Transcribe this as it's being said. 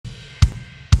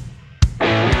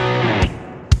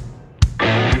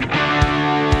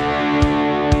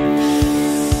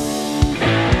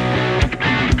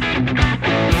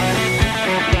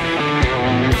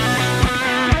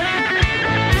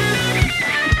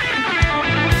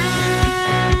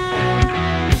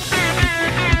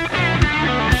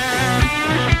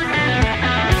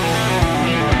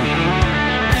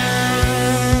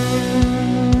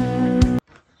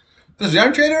is the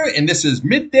Iron Trader, and this is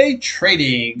Midday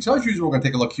Trading. So as usual, we're going to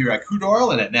take a look here at crude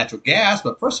oil and at natural gas.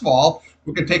 But first of all,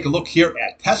 we're going to take a look here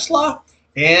at Tesla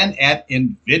and at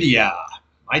NVDA,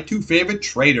 my two favorite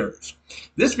traders.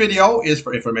 This video is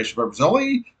for information purposes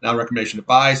only, not a recommendation to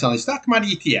buy, sell any stock,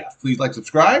 commodity, ETF. Please like,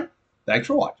 subscribe. Thanks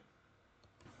for watching.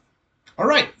 All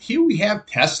right, here we have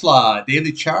Tesla,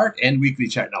 daily chart and weekly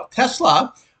chart. Now,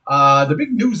 Tesla, the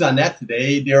big news on that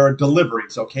today, their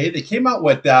deliveries, okay? They came out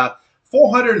with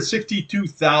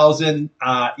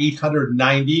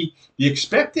 462,890. The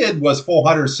expected was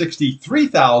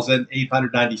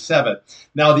 463,897.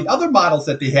 Now, the other models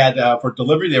that they had for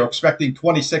delivery, they were expecting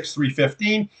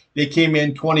 26,315. They came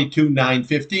in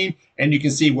 22,915. And you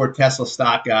can see where Tesla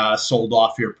stock sold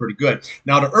off here pretty good.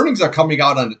 Now, the earnings are coming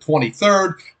out on the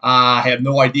 23rd. I have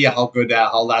no idea how good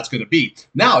how that's going to be.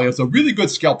 Now, it was a really good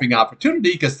scalping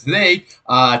opportunity because today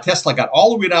Tesla got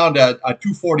all the way down to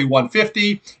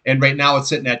 241.50, and right now it's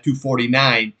sitting at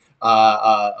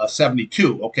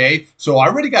 249.72. Okay, so I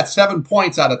already got 7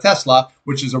 points out of Tesla,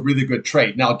 which is a really good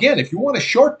trade. Now, again, if you want to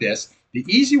short this, the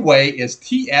easy way is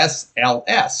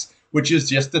TSLS, which is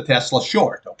just the Tesla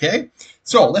short. Okay,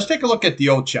 so let's take a look at the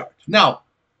old chart. Now,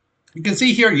 you can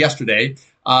see here yesterday,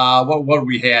 what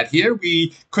we had here,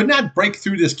 we could not break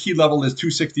through this key level is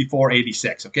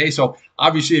 264.86. Okay, so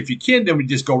obviously if you can, then we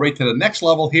just go right to the next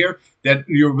level here. That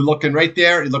you're looking right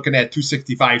there, you're looking at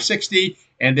 265.60,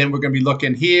 and then we're going to be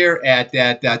looking here at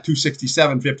that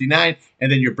 267.59,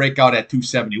 and then your breakout at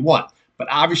 271. But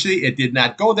obviously it did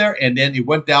not go there, and then it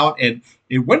went down and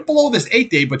it went below this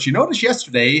 8-day. But you notice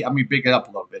yesterday, let me big it up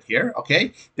a little bit here,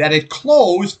 okay, that it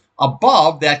closed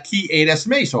above that key 8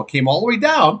 SMA. So it came all the way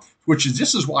down,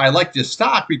 this is why I like this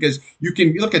stock, because you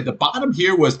can look at the bottom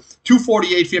here was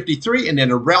 248.53, and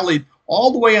then it rallied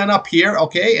all the way on up here,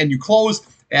 okay, and you closed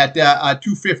at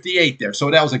 258 there. So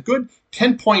that was a good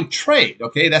 10-point trade,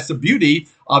 okay. That's the beauty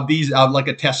of these, like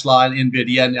a Tesla and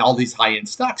NVIDIA and all these high-end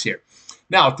stocks here.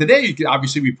 Now, today, you can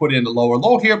obviously we put in a lower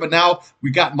low here, but now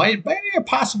we got maybe a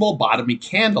possible bottoming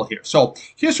candle here. So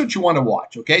here's what you want to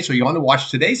watch, okay? So you want to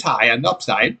watch today's high on the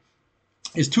upside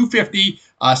is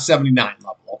 250.79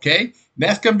 level, okay? And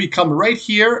that's going to be coming right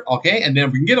here, okay? And then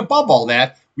if we can get above all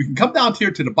that, we can come down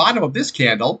here to the bottom of this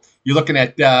candle. You're looking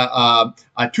at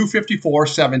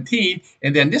 254.17,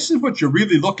 and then this is what you're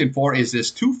really looking for is this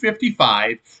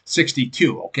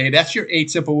 255.62. Okay, that's your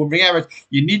 8 simple moving average.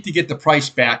 You need to get the price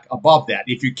back above that.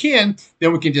 If you can,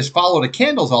 then we can just follow the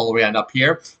candles all the way on up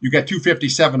here. You got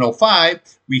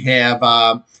 257.05. We have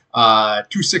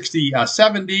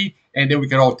 260.70. And then we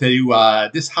can all tell you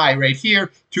this high right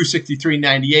here,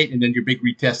 263.98, and then your big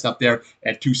retest up there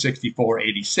at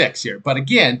 264.86 here. But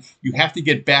again, you have to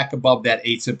get back above that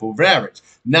 8 simple average.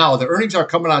 Now, the earnings are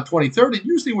coming on 23rd, and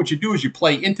usually what you do is you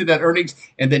play into that earnings,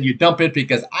 and then you dump it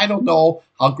because I don't know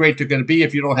how great they're going to be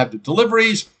if you don't have the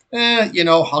deliveries. You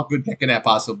know, how good can that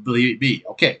possibly be?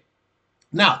 Okay.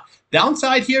 Now,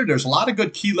 downside here, there's a lot of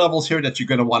good key levels here that you're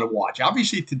going to want to watch.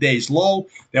 Obviously, today's low,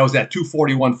 that was at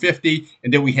 241.50,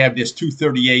 and then we have this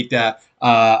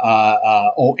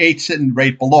 238.08 sitting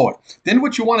right below it. Then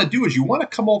what you want to do is you want to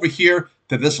come over here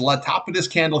to this top of this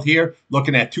candle here,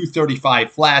 looking at 235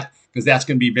 flat, because that's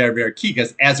going to be very, very key,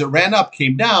 because as it ran up,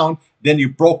 came down, then you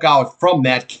broke out from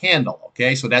that candle,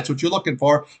 okay? So that's what you're looking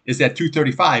for, is that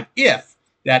 235 if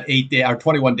that 8-day or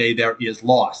 21-day there is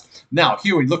lost. Now,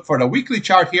 here we look for the weekly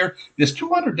chart here. This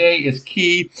 200-day is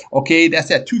key, okay? That's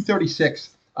at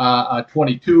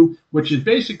 236.22, which is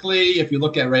basically, if you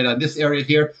look at right on this area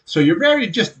here, so you're very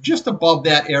just above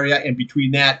that area and between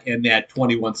that and that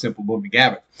 21 simple moving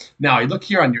average. Now, you look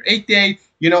here on your 8-day,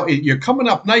 you know, you're coming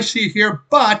up nicely here,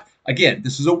 but again,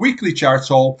 this is a weekly chart,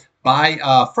 so by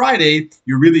Friday,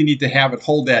 you really need to have it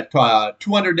hold that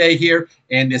 200-day here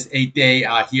and this 8-day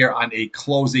here on a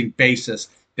closing basis.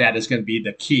 That is going to be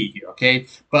the key here, okay?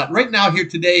 But right now here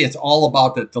today, it's all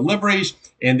about the deliveries,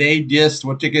 and they just,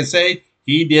 what you can say,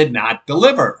 he did not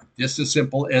deliver. Just as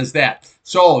simple as that.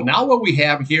 So now what we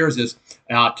have here is this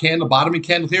candle, bottoming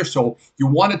candle here. So you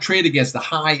want to trade against the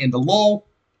high and the low.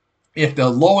 If the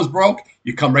low is broke,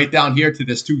 you come right down here to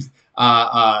this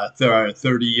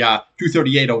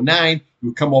 238.09.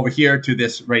 You come over here to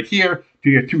this right here to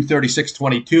your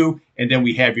 236.22, and then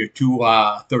we have your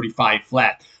 235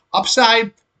 flat.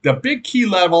 Upside, the big key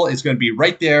level is going to be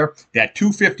right there, that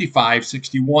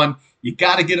 255.61. You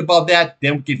got to get above that,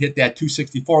 then we can hit that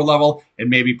 264 level and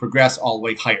maybe progress all the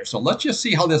way higher. So let's just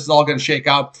see how this is all going to shake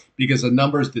out, because the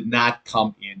numbers did not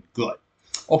come in good.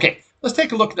 Okay, let's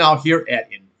take a look now here at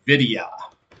NVIDIA.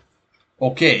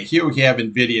 Okay, here we have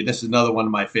NVIDIA. This is another one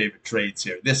of my favorite trades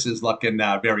here. This is looking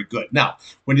very good. Now,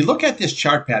 when you look at this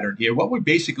chart pattern here, what we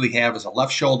basically have is a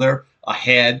left shoulder, a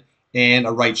head, and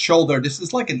a right shoulder. This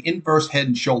is like an inverse head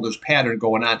and shoulders pattern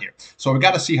going on here. So we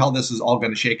got to see how this is all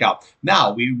going to shake out.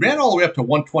 Now, we ran all the way up to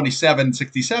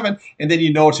 127.67, and then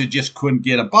you notice it just couldn't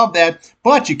get above that,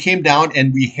 but you came down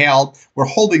and we're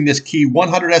holding this key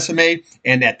 100 SMA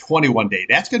and that 21 day.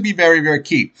 That's going to be very, very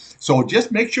key. So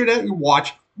just make sure that you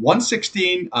watch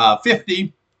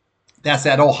 116.50. That's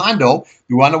that old Hondo.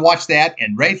 You want to watch that.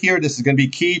 And right here, this is going to be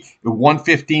key.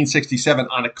 115.67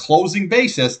 on a closing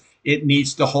basis, it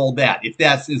needs to hold that. If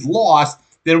that is lost,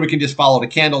 then we can just follow the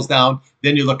candles down.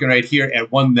 Then you're looking right here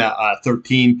at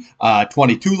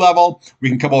 113.22 level. We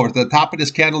can come over to the top of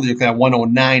this candle. You're looking at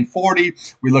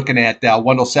 109.40. We're looking at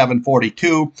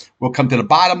 107.42. We'll come to the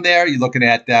bottom there. You're looking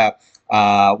at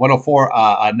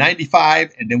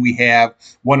 104.95, and then we have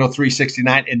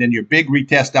 103.69, and then your big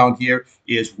retest down here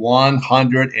is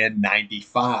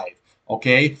 195.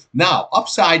 Okay, now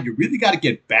upside, you really got to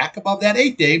get back above that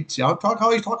 8-day. See, I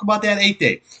always talk about that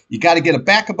 8-day. You got to get it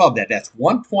back above that. That's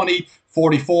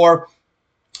 120.44.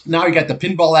 Now you got the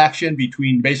pinball action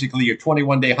between basically your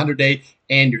 21-day, 100-day,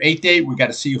 and your 8-day. We got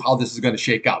to see how this is going to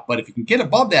shake out. But if you can get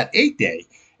above that 8-day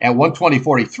at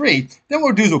 120.43, then what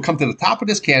we'll do is we'll come to the top of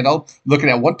this candle, looking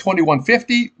at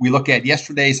 121.50. We look at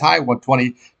yesterday's high,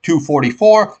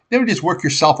 122.44. Then we just work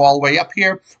yourself all the way up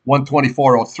here,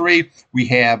 124.03. We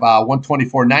have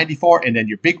 124.94, and then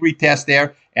your big retest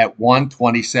there at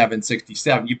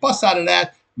 127.67. You bust out of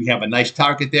that, we have a nice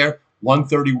target there,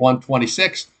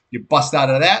 131.26. You bust out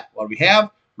of that, what do we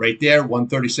have? Right there,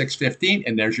 136.15,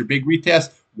 and there's your big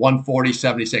retest,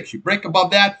 140.76. You break above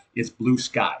that, it's blue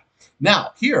sky.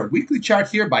 Now, here, weekly chart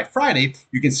here by Friday,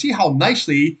 you can see how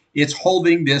nicely it's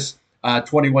holding this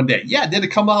 21-day. Yeah, did it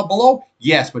come out below?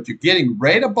 Yes, but you're getting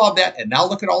right above that. And now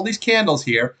look at all these candles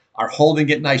here are holding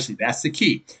it nicely. That's the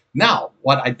key. Now,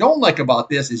 what I don't like about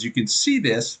this is you can see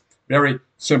this very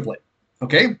simply,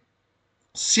 okay?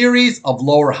 Series of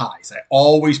lower highs. I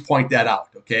always point that out,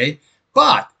 okay?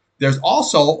 But there's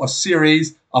also a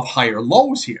series of higher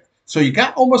lows here. So you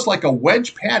got almost like a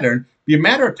wedge pattern. Be a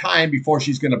matter of time before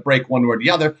she's going to break one or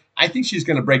the other. I think she's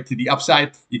going to break to the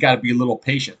upside. You got to be a little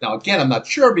patient. Now, again, I'm not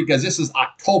sure because this is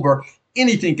October.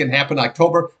 Anything can happen in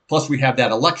October. Plus, we have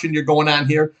that election year going on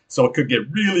here. So it could get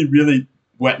really, really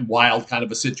wet and wild kind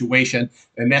of a situation.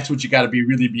 And that's what you got to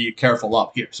really be careful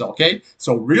of here. So, okay.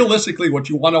 So realistically, what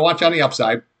you want to watch on the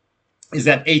upside is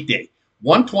that 8-day,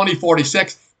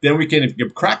 120.46. Then we can, if you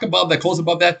crack above that, close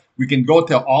above that, we can go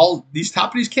to all these top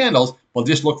of these candles. We'll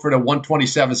just look for the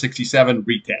 127.67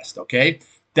 retest, okay?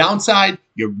 Downside,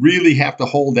 you really have to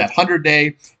hold that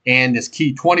 100-day and this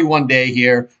key 21-day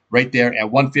here, right there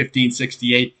at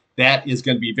 115.68. That is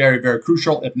going to be very, very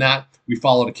crucial. If not, we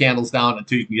follow the candles down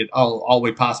until you can get all the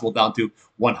way possible down to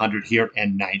 100 here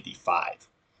and 95.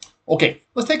 Okay,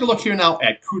 let's take a look here now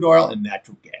at crude oil and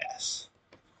natural gas.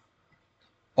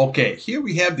 Okay, here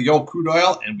we have the old crude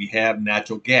oil and we have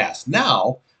natural gas.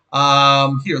 Now,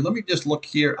 here, let me just look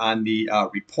here on the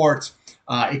reports.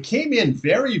 It came in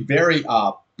very, very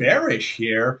bearish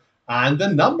here on the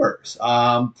numbers.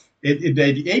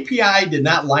 The API did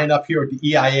not line up here with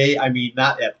the EIA. I mean,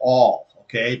 not at all,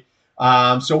 okay?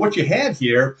 So what you had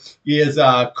here is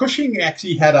Cushing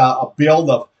actually had a build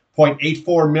of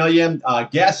 0.84 million.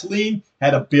 Gasoline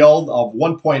had a build of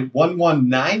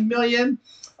 1.119 million.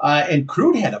 And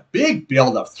crude had a big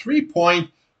build of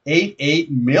 3.88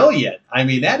 million. I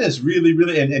mean, that is really,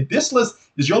 really, and distillate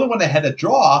is the only one that had a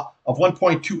draw of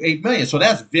 1.28 million. So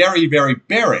that's very, very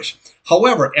bearish.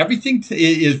 However, everything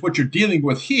is what you're dealing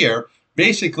with here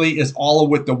basically is all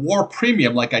with the war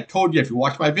premium. Like I told you, if you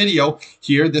watch my video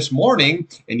here this morning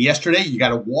and yesterday, you got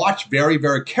to watch very,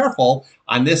 very careful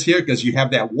on this here because you have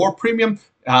that war premium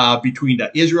between the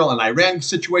Israel and Iran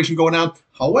situation going on.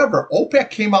 However, OPEC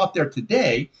came out there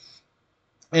today,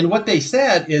 and what they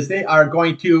said is they are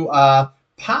going to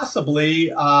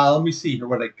possibly, let me see here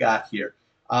what I got here.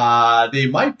 They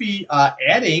might be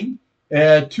adding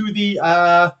to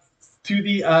the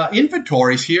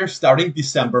inventories here starting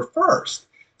December 1st.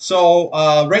 So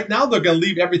right now they're going to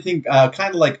leave everything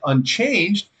kind of like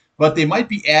unchanged, but they might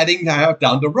be adding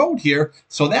down the road here.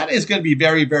 So that is going to be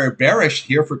very, very bearish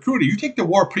here for crude. You take the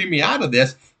war premium out of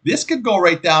this, this could go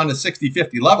right down to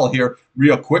 60-50 level here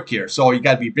real quick here. So you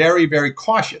got to be very, very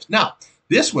cautious. Now,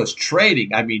 this was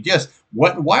trading. I mean, just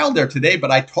went wild there today,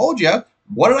 but I told you,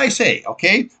 what did I say?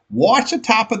 Okay, watch the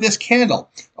top of this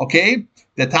candle. Okay,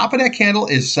 the top of that candle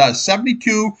is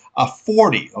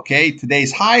 72.40. Okay,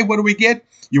 today's high, what do we get?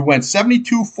 You went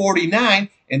 72.49,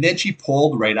 and then she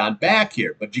pulled right on back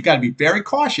here. But you got to be very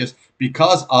cautious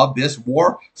because of this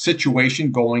war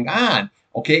situation going on.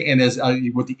 Okay, and as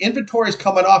with the inventories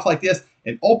coming off like this,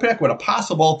 and OPEC with a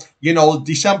possible,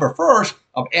 December 1st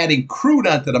of adding crude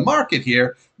onto the market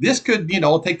here, this could,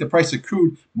 take the price of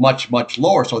crude much, much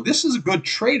lower. So this is a good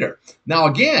trader. Now,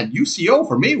 again, UCO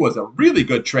for me was a really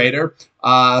good trader.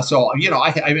 So,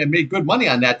 I made good money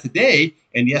on that today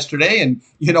and yesterday, and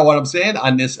you know what I'm saying,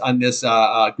 on this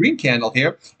green candle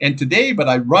here and today, but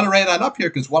I run right on up here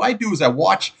because what I do is I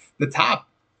watch the top.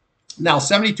 Now,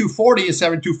 72.40 is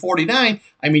 72.49.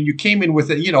 I mean, you came in with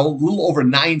a little over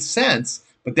 9 cents,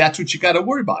 but that's what you got to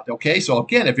worry about. Okay, so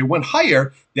again, if it went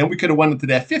higher, then we could have went into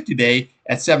that 50-day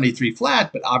at 73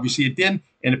 flat, but obviously it didn't,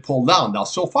 and it pulled down. Now,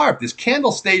 so far, if this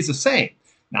candle stays the same,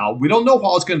 now we don't know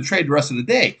how it's going to trade the rest of the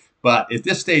day, but if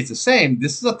this stays the same,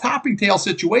 this is a topping tail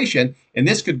situation, and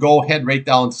this could go head right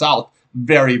down south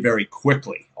very, very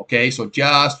quickly. Okay, so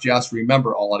just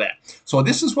remember all of that. So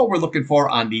this is what we're looking for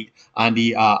on the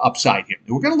upside here.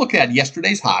 We're going to look at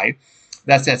yesterday's high.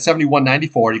 That's at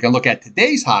 71.94. You can look at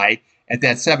today's high at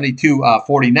that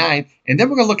 72.49, and then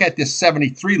we're going to look at this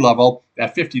 73 level,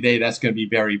 that 50-day. That's going to be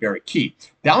very, very key.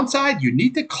 Downside, you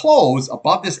need to close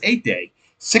above this 8-day,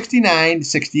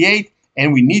 69.68,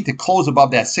 and we need to close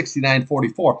above that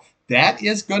 69.44. That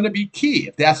is going to be key.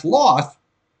 If that's lost,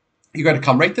 you're going to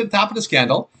come right to the top of this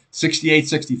candle,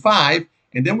 68.65,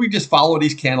 and then we just follow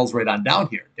these candles right on down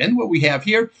here. Then what we have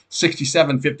here,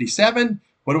 67.57.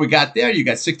 What do we got there? You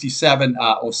got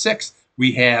 67.06.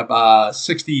 We have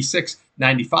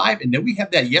 66.95, and then we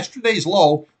have that yesterday's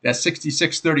low, that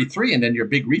 66.33, and then your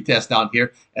big retest down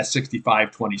here at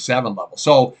 65.27 level.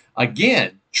 So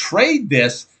again, trade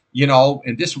this.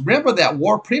 And just remember that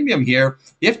war premium here.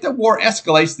 If the war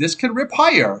escalates, this can rip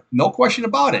higher, no question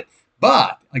about it.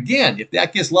 But again, if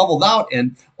that gets leveled out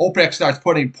and OPEC starts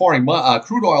pouring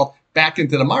crude oil back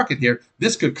into the market here,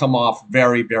 this could come off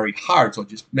very, very hard. So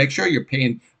just make sure you're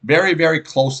paying very, very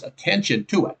close attention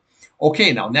to it.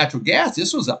 Okay, now natural gas,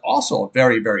 this was also a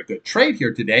very, very good trade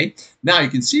here today. Now you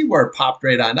can see where it popped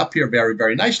right on up here very,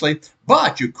 very nicely,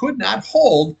 but you could not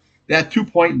hold that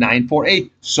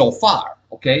 2.948 so far.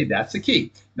 Okay, that's the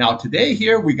key. Now today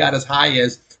here we got as high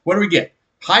as, what do we get?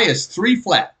 High as 3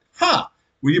 flat.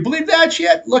 Will you believe that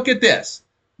shit? Look at this.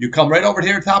 You come right over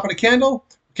here, top of the candle.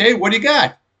 Okay, what do you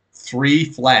got? 3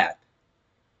 flat.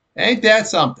 Ain't that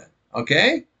something?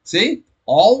 Okay, see?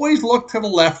 Always look to the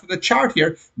left of the chart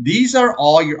here. These are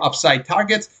all your upside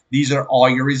targets. These are all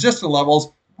your resistance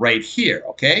levels right here.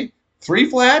 Okay, 3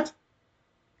 flat.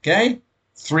 Okay,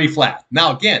 3 flat.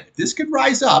 Now again, if this could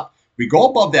rise up, we go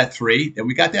above that 3, then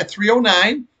we got that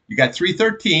 309, you got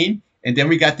 313, and then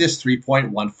we got this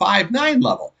 3.159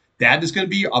 level. That is going to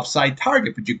be your upside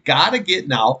target, but you got to get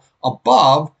now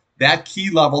above that key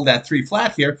level, that 3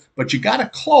 flat here, but you got to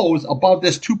close above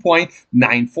this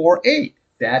 2.948.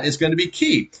 That is going to be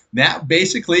key. That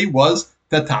basically was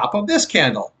the top of this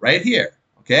candle right here.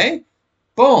 Okay,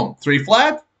 boom, 3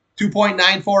 flat,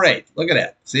 2.948. Look at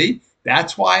that. See,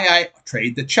 that's why I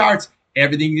trade the charts.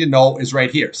 Everything you know is right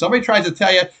here. Somebody tries to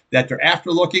tell you that they're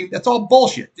after looking. That's all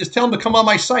bullshit. Just tell them to come on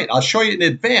my site. I'll show you in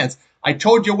advance. I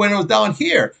told you when it was down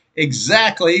here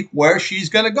exactly where she's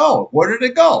going to go. Where did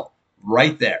it go?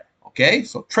 Right there. Okay,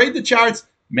 so trade the charts,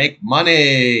 make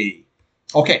money.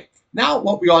 Okay, now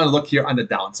what we want to look here on the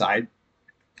downside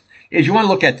is you want to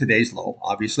look at today's low,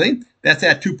 obviously. That's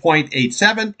at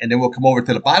 2.87, and then we'll come over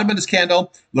to the bottom of this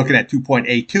candle, looking at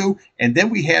 2.82, and then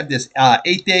we have this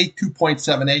 8-day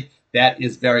 2.78. That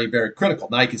is very, very critical.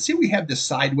 Now you can see we have this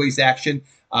sideways action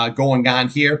going on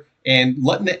here and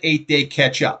letting the 8-day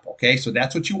catch up. Okay, so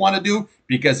that's what you want to do,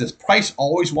 because this price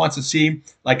always wants to seem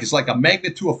like it's like a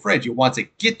magnet to a fridge. It wants to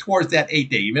get towards that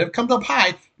 8-day. Even if it comes up high,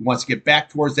 it wants to get back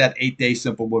towards that 8-day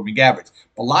simple moving average.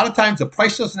 But a lot of times the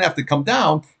price doesn't have to come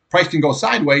down. Price can go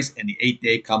sideways and the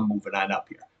 8-day come moving on up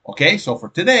here. Okay, so for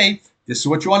today, this is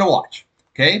what you want to watch.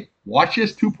 Okay, watch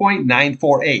this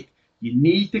 2.948. You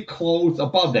need to close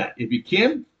above that. If you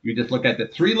can, you just look at the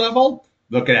 3 level,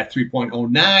 look at that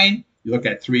 3.09, you look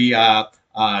at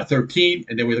 3.13,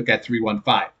 and then we look at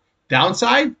 3.15.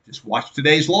 Downside, just watch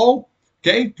today's low,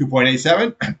 okay,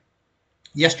 2.87.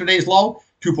 Yesterday's low,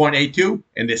 2.82,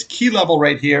 and this key level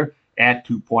right here at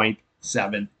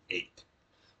 2.78.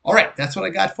 All right, that's what I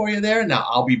got for you there. Now,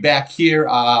 I'll be back here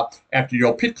after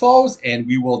your pit close, and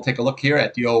we will take a look here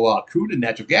at the old crude and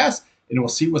natural gas, and we'll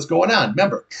see what's going on.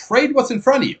 Remember, trade what's in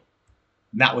front of you,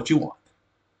 not what you want.